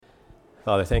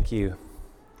Father, thank you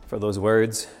for those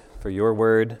words, for your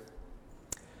word.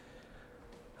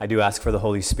 I do ask for the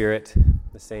Holy Spirit,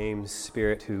 the same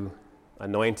Spirit who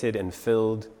anointed and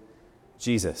filled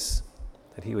Jesus,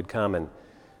 that he would come and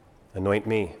anoint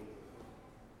me,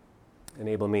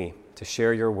 enable me to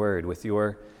share your word with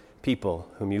your people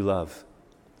whom you love,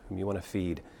 whom you want to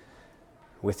feed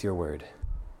with your word.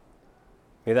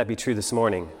 May that be true this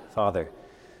morning, Father,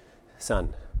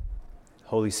 Son,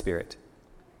 Holy Spirit.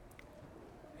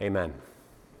 Amen.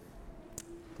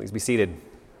 Please be seated.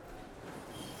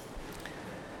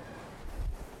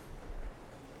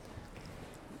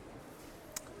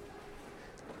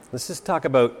 Let's just talk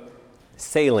about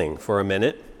sailing for a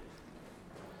minute.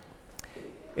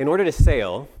 In order to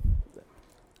sail,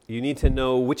 you need to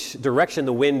know which direction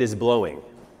the wind is blowing,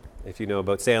 if you know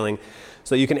about sailing,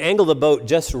 so you can angle the boat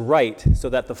just right so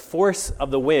that the force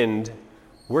of the wind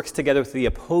works together with the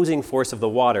opposing force of the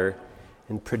water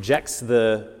and projects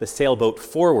the sailboat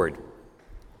forward.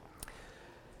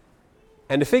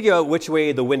 And to figure out which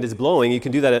way the wind is blowing, you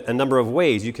can do that a number of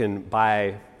ways. You can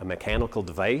buy a mechanical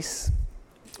device,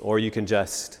 or you can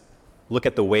just look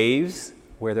at the waves,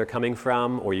 where they're coming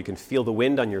from, or you can feel the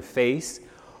wind on your face,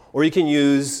 or you can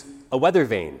use a weather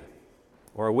vane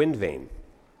or a wind vane.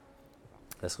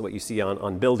 That's what you see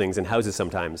on buildings and houses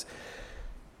sometimes.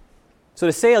 So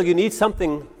to sail, you need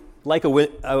something like a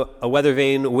weather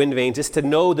vane, wind vane, just to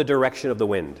know the direction of the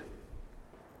wind.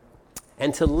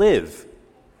 And to live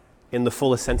in the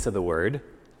fullest sense of the word,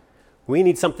 we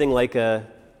need something like a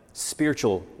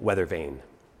spiritual weather vane,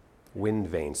 wind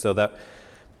vane, so that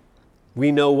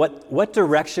we know what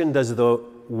direction does the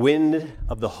wind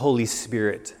of the Holy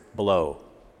Spirit blow.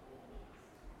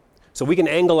 So we can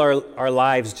angle our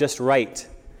lives just right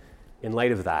in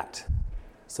light of that,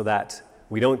 so that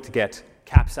we don't get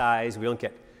capsized, we don't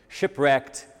get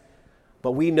shipwrecked,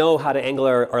 but we know how to angle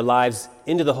our lives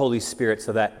into the Holy Spirit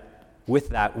so that with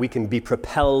that we can be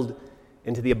propelled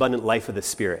into the abundant life of the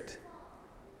Spirit.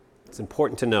 It's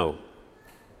important to know.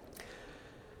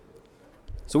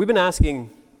 So we've been asking,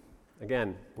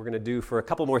 again, we're going to do for a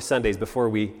couple more Sundays before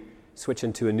we switch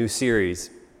into a new series.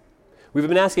 We've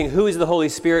been asking, who is the Holy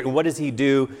Spirit and what does he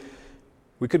do?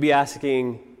 We could be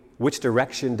asking, which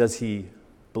direction does he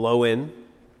blow in?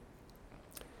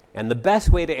 And the best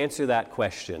way to answer that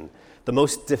question, the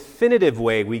most definitive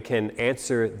way we can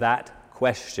answer that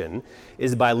question,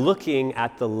 is by looking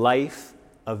at the life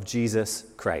of Jesus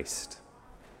Christ.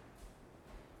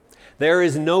 There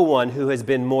is no one who has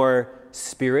been more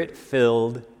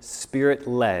Spirit-filled,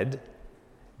 Spirit-led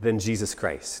than Jesus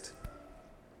Christ.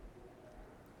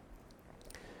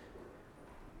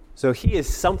 So he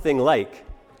is something like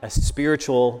a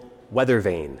spiritual weather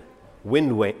vane,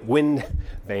 wind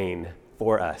vane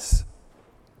for us.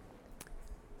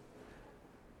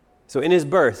 So in his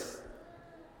birth,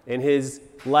 in his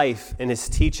life, in his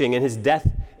teaching, in his death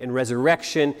and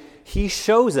resurrection, he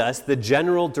shows us the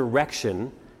general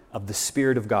direction of the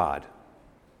Spirit of God.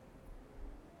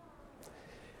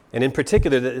 And in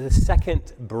particular, the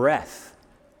second breath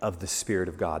of the Spirit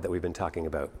of God that we've been talking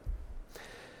about.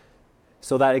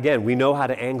 So that, again, we know how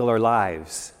to angle our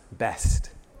lives best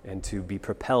and to be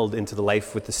propelled into the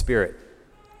life with the Spirit.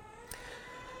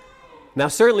 Now,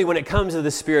 certainly when it comes to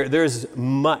the Spirit, there's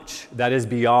much that is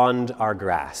beyond our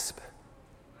grasp.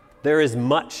 There is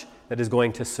much that is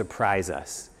going to surprise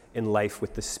us in life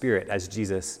with the Spirit, as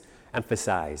Jesus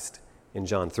emphasized in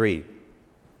John 3.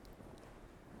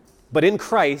 But in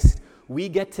Christ, we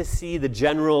get to see the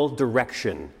general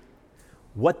direction,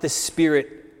 what the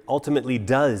Spirit ultimately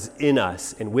does in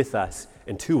us and with us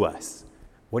and to us.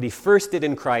 What he first did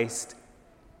in Christ,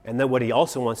 and then what he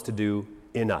also wants to do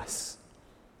in us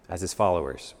as his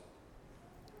followers.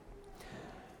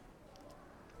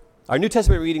 Our New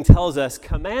Testament reading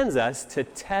commands us to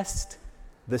test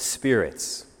the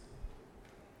spirits.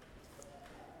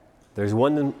 There's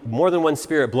more than one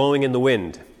spirit blowing in the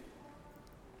wind.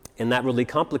 And that really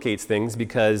complicates things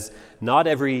because not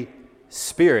every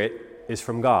spirit is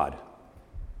from God.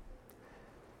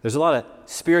 There's a lot of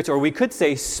spirits, or we could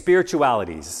say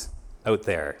spiritualities out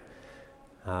there.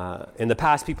 In the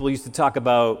past, people used to talk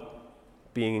about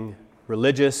being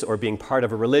religious or being part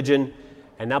of a religion,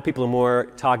 and now people are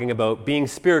more talking about being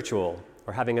spiritual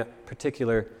or having a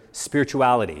particular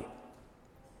spirituality.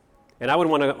 And I would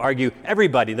want to argue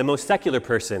everybody, the most secular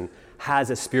person, has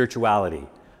a spirituality,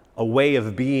 a way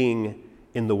of being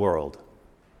in the world.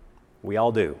 We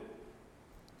all do.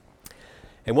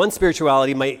 And one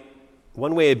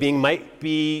way of being might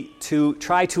be to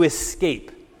try to escape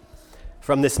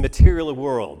from this material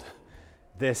world,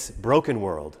 this broken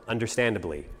world,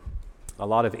 understandably. A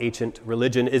lot of ancient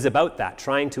religion is about that,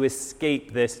 trying to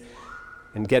escape this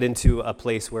and get into a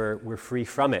place where we're free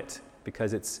from it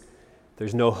because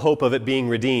there's no hope of it being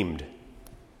redeemed.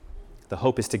 The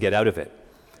hope is to get out of it.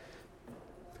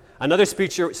 Another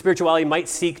spirituality might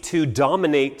seek to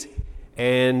dominate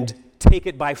and take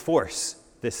it by force,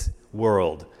 this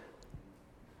world,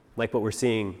 like what we're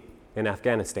seeing in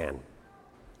Afghanistan.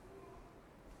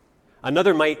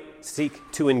 Another might seek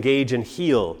to engage and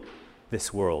heal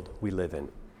this world we live in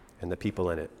and the people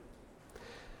in it.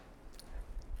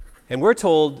 And we're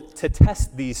told to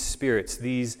test these spirits,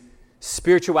 these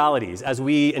spiritualities, as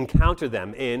we encounter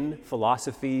them in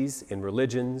philosophies, in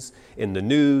religions, in the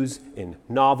news, in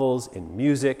novels, in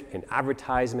music, in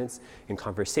advertisements, in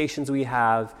conversations we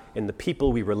have, in the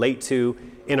people we relate to,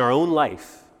 in our own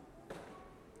life.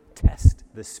 Test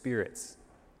the spirits.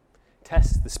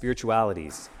 Test the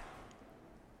spiritualities.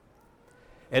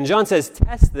 And John says,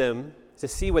 test them to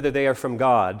see whether they are from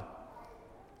God.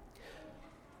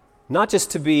 Not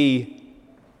just to be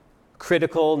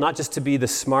critical, not just to be the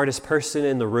smartest person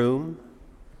in the room,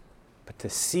 but to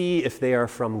see if they are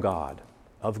from God,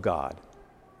 of God.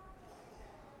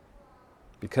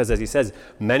 Because as he says,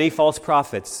 many false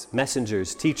prophets,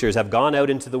 messengers, teachers have gone out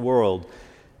into the world.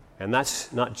 And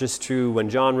that's not just true when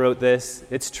John wrote this,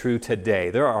 it's true today.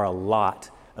 There are a lot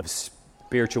of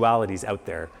spiritualities out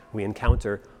there we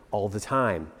encounter all the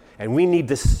time. And we need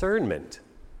discernment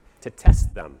to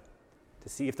test them, to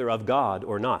see if they're of God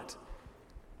or not.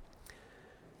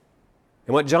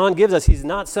 And what John gives us, he's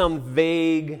not some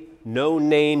vague,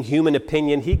 no-name human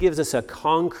opinion. He gives us a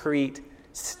concrete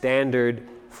standard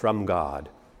from God.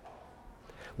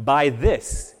 By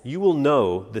this, you will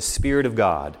know the Spirit of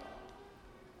God.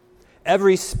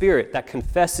 Every spirit that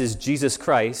confesses Jesus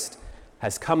Christ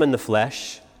has come in the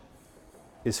flesh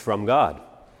is from God.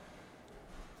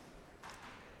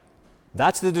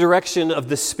 That's the direction of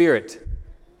the Spirit.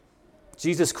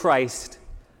 Jesus Christ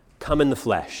come in the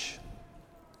flesh.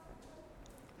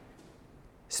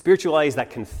 Spiritualities that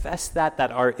confess that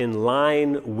are in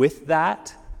line with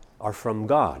that, are from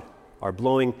God, are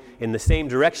blowing in the same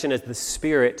direction as the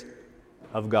Spirit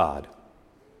of God.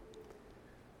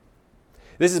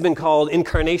 This has been called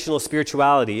incarnational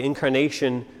spirituality.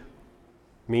 Incarnation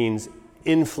means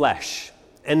in flesh,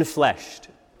 enfleshed.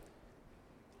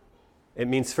 It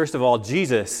means, first of all,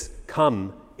 Jesus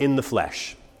come in the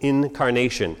flesh,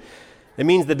 incarnation. It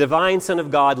means the divine Son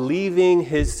of God leaving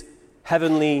his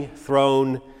heavenly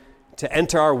throne to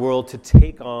enter our world, to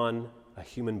take on a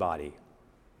human body,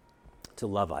 to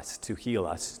love us, to heal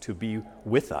us, to be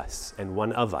with us and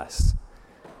one of us.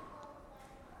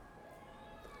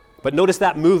 But notice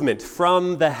that movement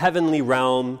from the heavenly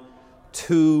realm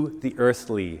to the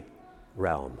earthly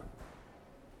realm.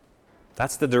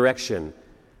 That's the direction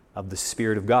of the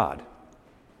Spirit of God.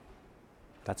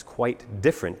 That's quite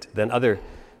different than other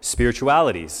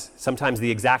spiritualities, sometimes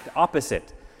the exact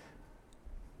opposite.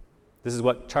 This is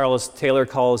what Charles Taylor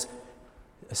calls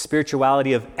a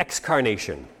spirituality of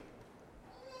excarnation,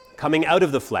 coming out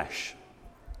of the flesh.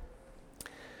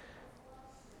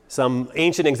 Some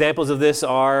ancient examples of this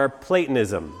are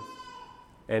Platonism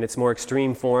and its more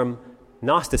extreme form,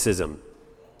 Gnosticism.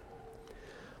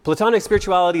 Platonic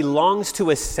spirituality longs to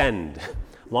ascend,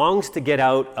 longs to get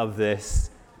out of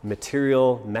this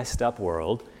material, messed up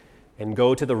world and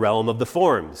go to the realm of the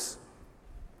forms.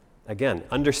 Again,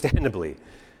 understandably.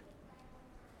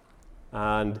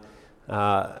 And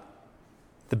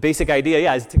the basic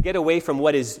idea, is to get away from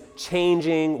what is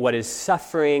changing, what is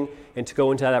suffering, and to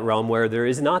go into that realm where there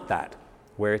is not that,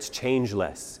 where it's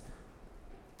changeless,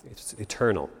 it's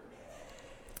eternal.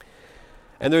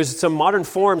 And there's some modern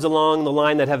forms along the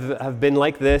line that have been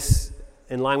like this,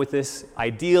 in line with this: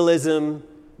 idealism,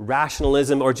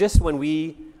 rationalism, or just when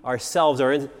we ourselves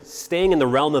are staying in the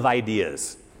realm of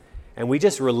ideas, and we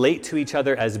just relate to each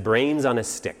other as brains on a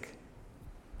stick,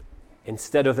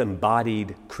 instead of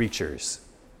embodied creatures.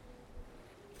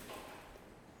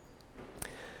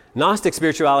 Gnostic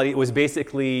spirituality was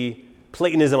basically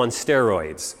Platonism on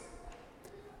steroids.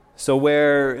 So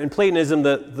where in Platonism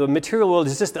the material world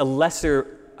is just a less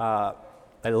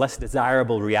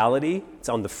desirable reality, it's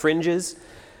on the fringes.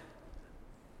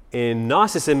 In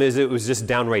Gnosticism, it was just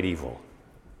downright evil.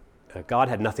 God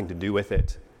had nothing to do with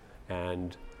it,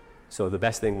 and so the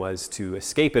best thing was to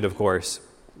escape it, of course.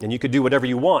 And you could do whatever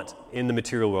you want in the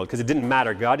material world because it didn't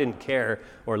matter. God didn't care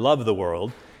or love the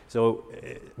world. So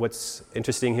what's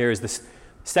interesting here is this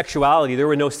sexuality. There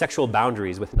were no sexual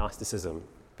boundaries with Gnosticism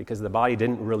because the body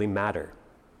didn't really matter.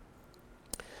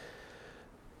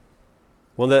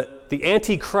 Well, the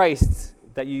antichrists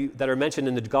that are mentioned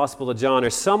in the Gospel of John are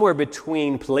somewhere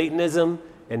between Platonism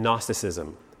and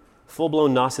Gnosticism.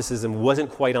 Full-blown Gnosticism wasn't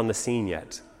quite on the scene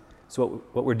yet. So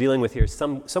what we're dealing with here is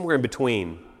somewhere in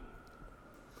between.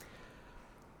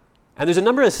 And there's a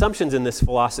number of assumptions in this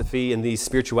philosophy and these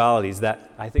spiritualities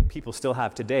that I think people still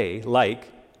have today,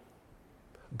 like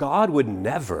God would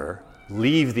never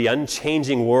leave the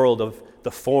unchanging world of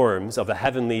the forms of the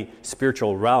heavenly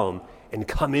spiritual realm and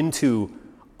come into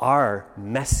our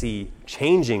messy,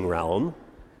 changing realm.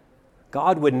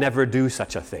 God would never do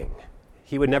such a thing.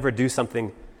 He would never do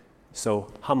something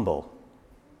so humble,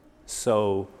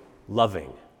 so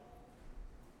loving.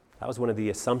 That was one of the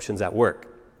assumptions at work.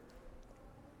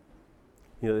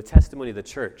 The testimony of the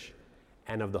church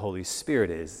and of the Holy Spirit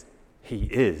is, he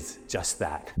is just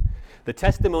that. The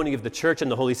testimony of the church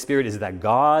and the Holy Spirit is that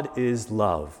God is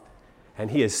love. And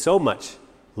he is so much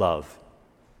love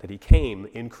that he came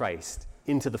in Christ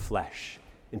into the flesh,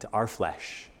 into our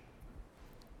flesh.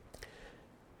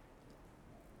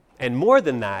 And more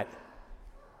than that,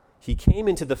 he came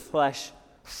into the flesh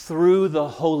through the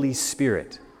Holy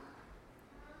Spirit.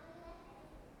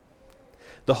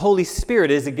 The Holy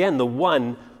Spirit is, again, the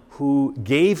one who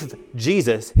gave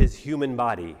Jesus his human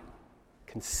body,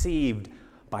 conceived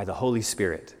by the Holy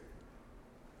Spirit.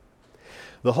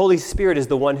 The Holy Spirit is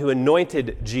the one who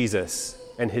anointed Jesus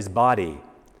and his body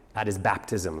at his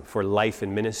baptism for life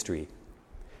and ministry.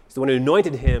 He's the one who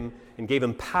anointed him and gave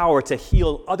him power to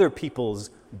heal other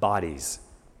people's bodies.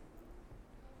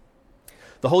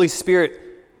 The Holy Spirit,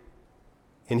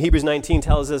 in Hebrews 19,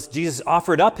 tells us Jesus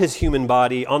offered up his human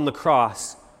body on the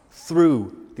cross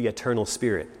through the eternal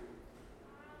Spirit.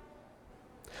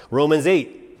 Romans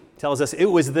 8 tells us it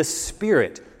was the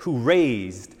Spirit who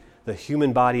raised the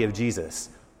human body of Jesus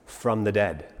from the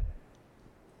dead.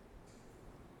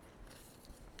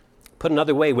 Put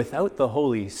another way, without the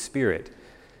Holy Spirit,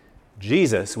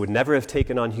 Jesus would never have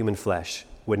taken on human flesh,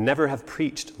 would never have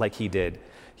preached like he did.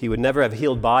 He would never have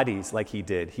healed bodies like he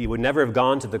did. He would never have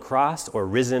gone to the cross or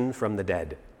risen from the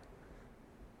dead.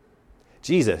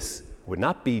 Jesus would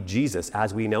not be Jesus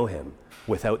as we know him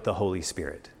without the Holy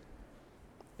Spirit,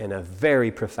 in a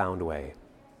very profound way.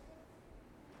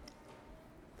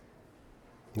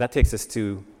 That takes us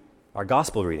to our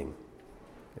gospel reading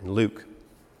in Luke.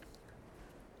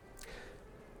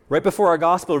 Right before our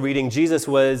gospel reading, Jesus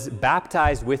was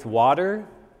baptized with water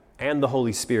and the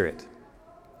Holy Spirit.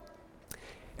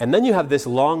 And then you have this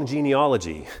long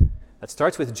genealogy that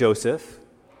starts with Joseph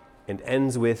and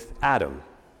ends with Adam,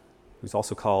 who's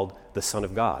also called the Son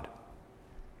of God.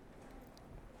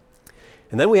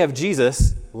 And then we have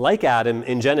Jesus, like Adam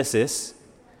in Genesis,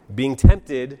 being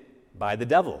tempted by the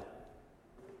devil.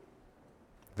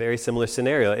 Very similar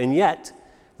scenario. And yet,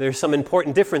 there's some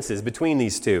important differences between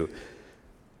these two.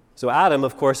 So Adam,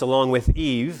 of course, along with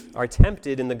Eve, are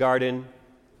tempted in the garden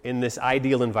in this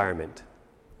ideal environment,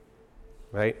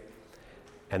 right?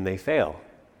 And they fail.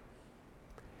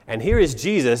 And here is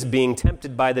Jesus being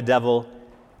tempted by the devil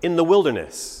in the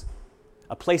wilderness,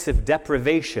 a place of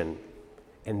deprivation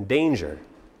and danger.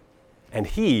 And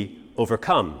he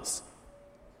overcomes,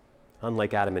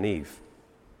 unlike Adam and Eve,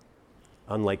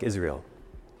 unlike Israel.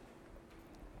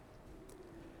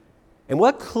 And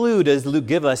what clue does Luke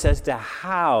give us as to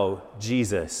how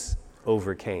Jesus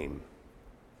overcame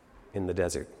in the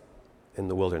desert, in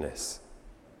the wilderness?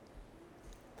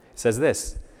 It says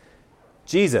this: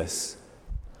 Jesus,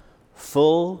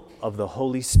 full of the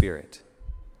Holy Spirit,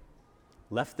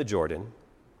 left the Jordan,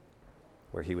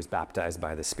 where he was baptized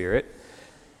by the Spirit,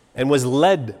 and was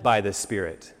led by the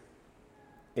Spirit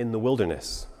in the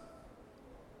wilderness.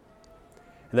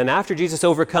 And then after Jesus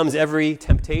overcomes every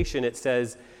temptation, it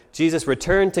says, Jesus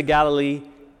returned to Galilee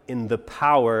in the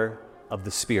power of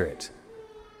the Spirit.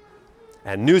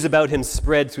 And news about him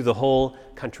spread through the whole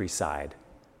countryside,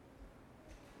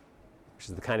 which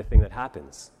is the kind of thing that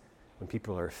happens when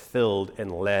people are filled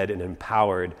and led and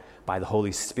empowered by the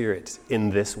Holy Spirit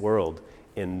in this world,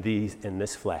 in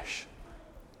this flesh.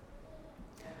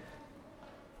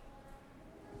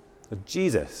 But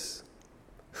Jesus,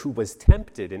 who was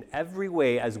tempted in every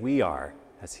way as we are,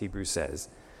 as Hebrews says,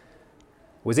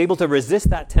 was able to resist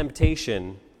that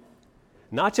temptation,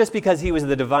 not just because he was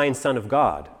the divine Son of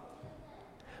God,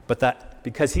 but that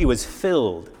because he was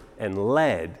filled and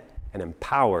led and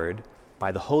empowered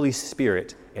by the Holy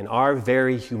Spirit in our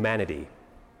very humanity.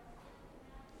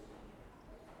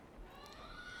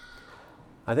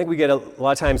 I think we get a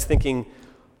lot of times thinking,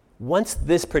 once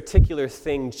this particular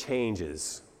thing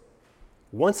changes,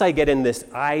 once I get in this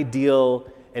ideal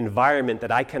environment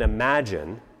that I can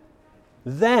imagine,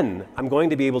 then I'm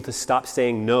going to be able to stop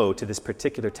saying no to this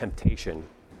particular temptation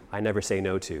I never say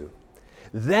no to.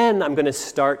 Then I'm going to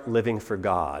start living for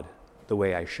God the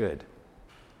way I should.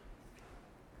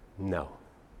 No.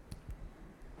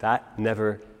 That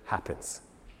never happens.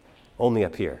 only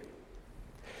up here.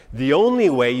 The only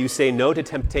way you say no to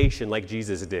temptation like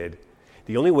Jesus did,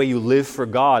 the only way you live for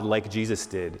God like Jesus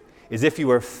did, is if you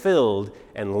are filled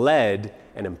and led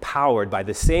and empowered by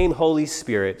the same Holy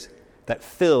Spirit that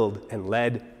filled and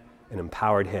led and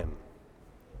empowered him.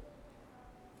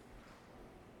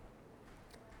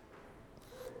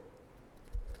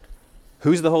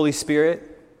 Who's the Holy Spirit?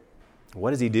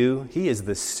 What does he do? He is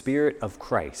the Spirit of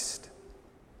Christ,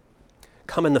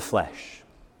 come in the flesh,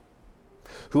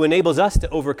 who enables us to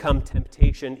overcome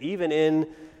temptation even in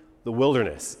the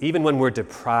wilderness, even when we're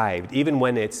deprived, even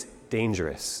when it's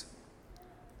dangerous.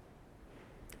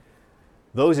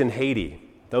 Those in Haiti,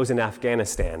 those in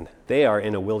Afghanistan, they are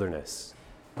in a wilderness.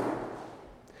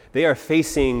 They are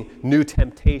facing new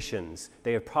temptations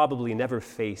they have probably never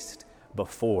faced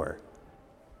before.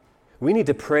 We need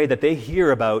to pray that they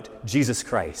hear about Jesus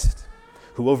Christ,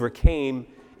 who overcame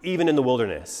even in the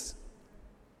wilderness,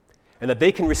 and that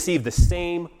they can receive the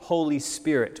same Holy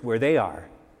Spirit where they are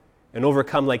and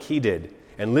overcome like he did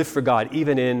and live for God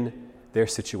even in their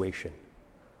situation.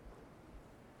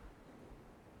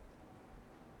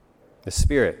 The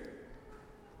Spirit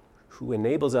who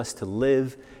enables us to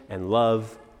live and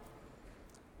love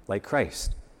like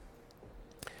Christ.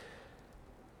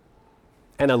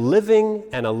 And a living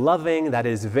and a loving that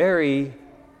is very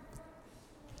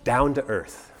down to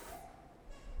earth.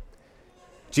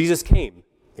 Jesus came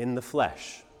in the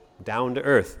flesh, down to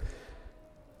earth.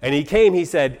 And he came, he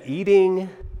said, eating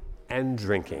and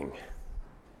drinking.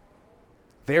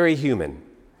 Very human.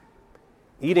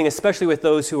 Eating especially with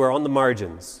those who are on the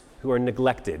margins, who are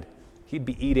neglected. He'd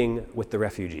be eating with the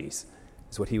refugees,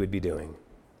 is what he would be doing.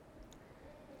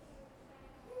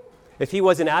 If he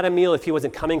wasn't at a meal, if he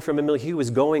wasn't coming from a meal, he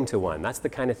was going to one. That's the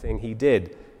kind of thing he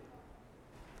did.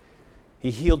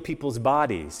 He healed people's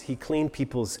bodies. He cleaned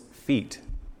people's feet.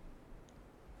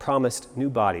 Promised new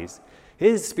bodies.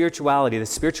 His spirituality, the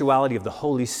spirituality of the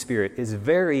Holy Spirit, is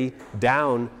very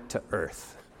down to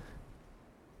earth.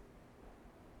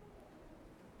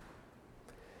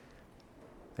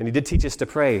 And he did teach us to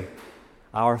pray,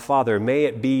 "Our Father, may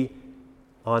it be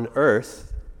on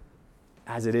earth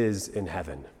as it is in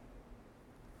heaven."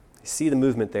 You see the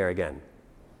movement there again.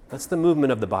 That's the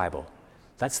movement of the Bible.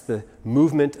 That's the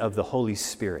movement of the Holy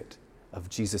Spirit, of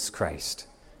Jesus Christ.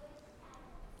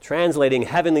 Translating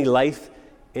heavenly life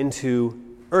into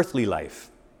earthly life.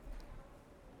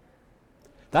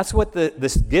 That's what the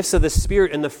gifts of the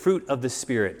Spirit and the fruit of the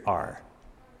Spirit are.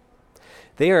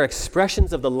 They are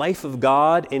expressions of the life of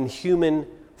God in human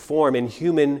form, in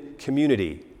human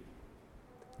community.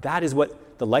 That is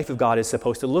what the life of God is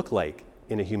supposed to look like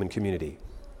in a human community.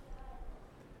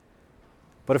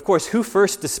 But of course, who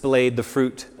first displayed the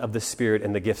fruit of the Spirit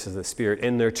and the gifts of the Spirit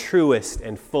in their truest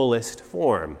and fullest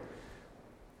form?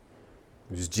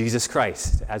 It was Jesus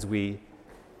Christ, as we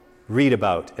read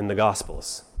about in the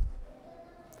Gospels.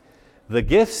 The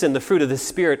gifts and the fruit of the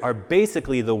Spirit are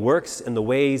basically the works and the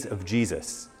ways of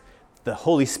Jesus. The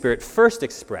Holy Spirit first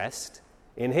expressed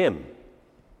in him,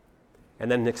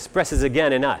 and then expresses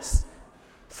again in us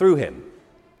through him.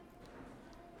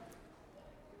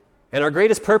 And our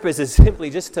greatest purpose is simply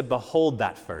just to behold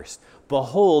that first.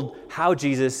 Behold how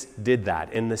Jesus did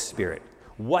that in the Spirit.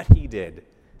 What he did.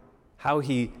 How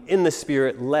he, in the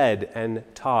Spirit, led and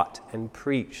taught and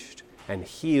preached and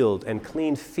healed and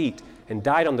cleaned feet and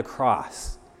died on the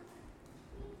cross.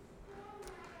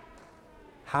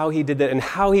 How he did that, and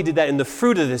how he did that in the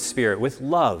fruit of the Spirit with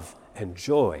love and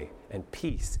joy and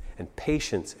peace and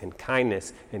patience and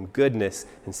kindness and goodness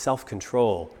and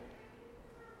self-control.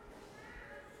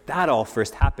 That all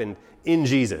first happened in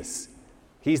Jesus.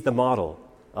 He's the model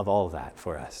of all of that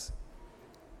for us.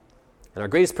 And our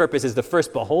greatest purpose is to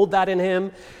first behold that in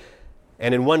him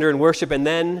and in wonder and worship, and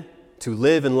then to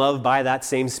live and love by that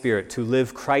same Spirit, to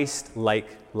live Christ-like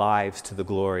lives to the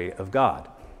glory of God.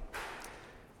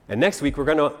 And next week, we're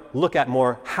going to look at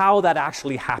more how that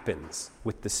actually happens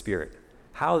with the Spirit,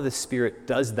 how the Spirit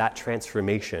does that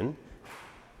transformation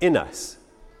in us.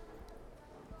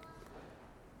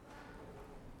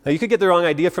 Now, you could get the wrong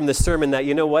idea from this sermon that,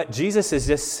 you know what, Jesus is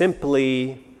just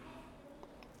simply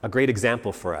a great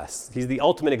example for us. He's the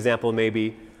ultimate example,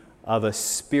 maybe, of a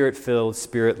Spirit-filled,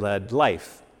 Spirit-led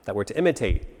life that we're to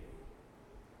imitate.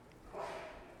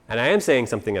 And I am saying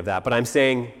something of that, but I'm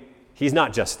saying he's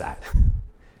not just that.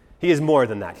 He is more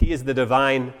than that. He is the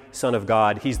divine Son of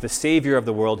God. He's the Savior of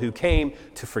the world who came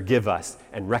to forgive us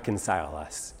and reconcile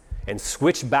us and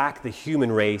switch back the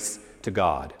human race to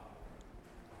God.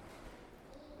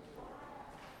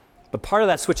 But part of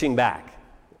that switching back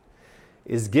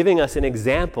is giving us an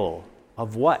example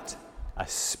of what a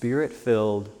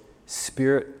Spirit-filled,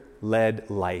 Spirit-led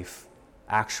life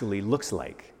actually looks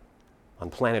like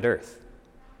on planet Earth.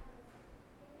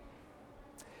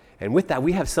 And with that,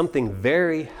 we have something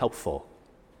very helpful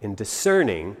in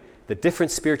discerning the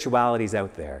different spiritualities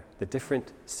out there, the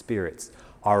different spirits,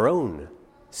 our own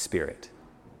spirit,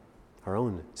 our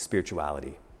own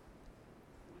spirituality.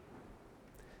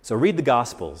 So read the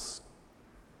Gospels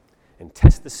and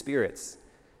test the spirits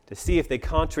to see if they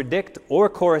contradict or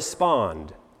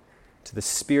correspond to the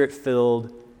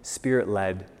Spirit-filled,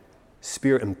 Spirit-led,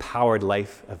 Spirit-empowered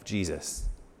life of Jesus.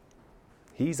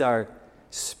 He's our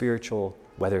spiritual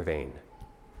weather vane.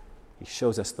 He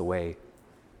shows us the way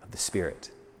of the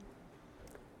Spirit.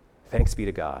 Thanks be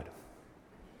to God.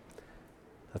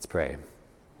 Let's pray.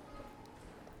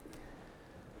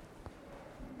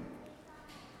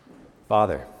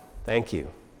 Father, thank you.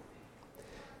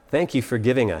 Thank you for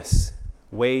giving us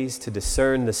ways to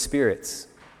discern the spirits,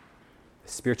 the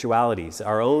spiritualities,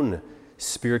 our own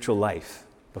spiritual life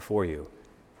before you.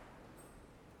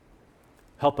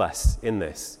 Help us in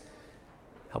this.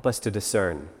 Help us to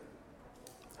discern.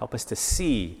 Help us to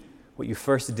see what you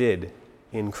first did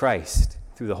in Christ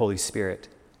through the Holy Spirit.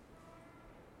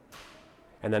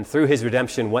 And then through his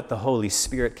redemption, what the Holy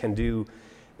Spirit can do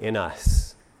in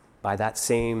us by that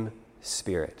same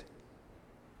Spirit.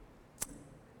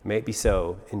 May it be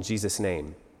so in Jesus'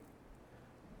 name.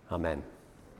 Amen.